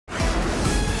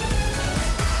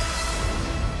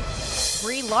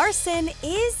Brie Larson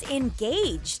is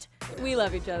engaged. We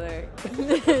love each other,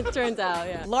 it turns out,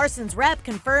 yeah. Larson's rep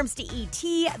confirms to ET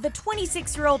the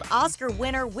 26-year-old Oscar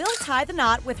winner will tie the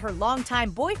knot with her longtime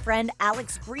boyfriend,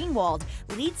 Alex Greenwald,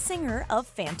 lead singer of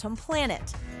Phantom Planet.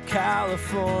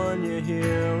 California,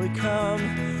 here we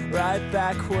come, right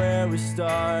back where we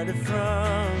started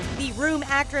from. The Room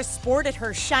actress sported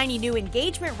her shiny new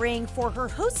engagement ring for her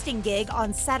hosting gig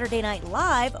on Saturday Night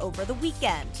Live over the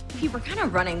weekend. We're kind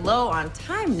of running low on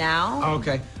time now.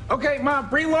 Okay, Mom,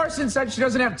 Brie Larson said she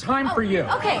doesn't have time for you.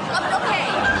 Okay.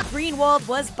 Greenwald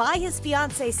was by his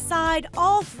fiance's side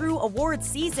all through awards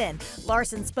season.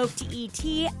 Larson spoke to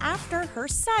ET after her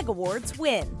SAG Awards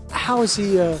win. How has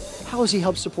he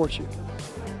helped support you?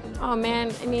 Oh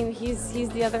man, I mean, he's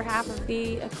the other half of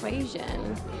the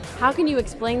equation. How can you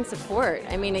explain support?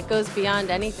 I mean, it goes beyond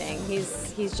anything.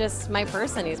 He's just my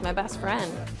person, he's my best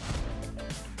friend.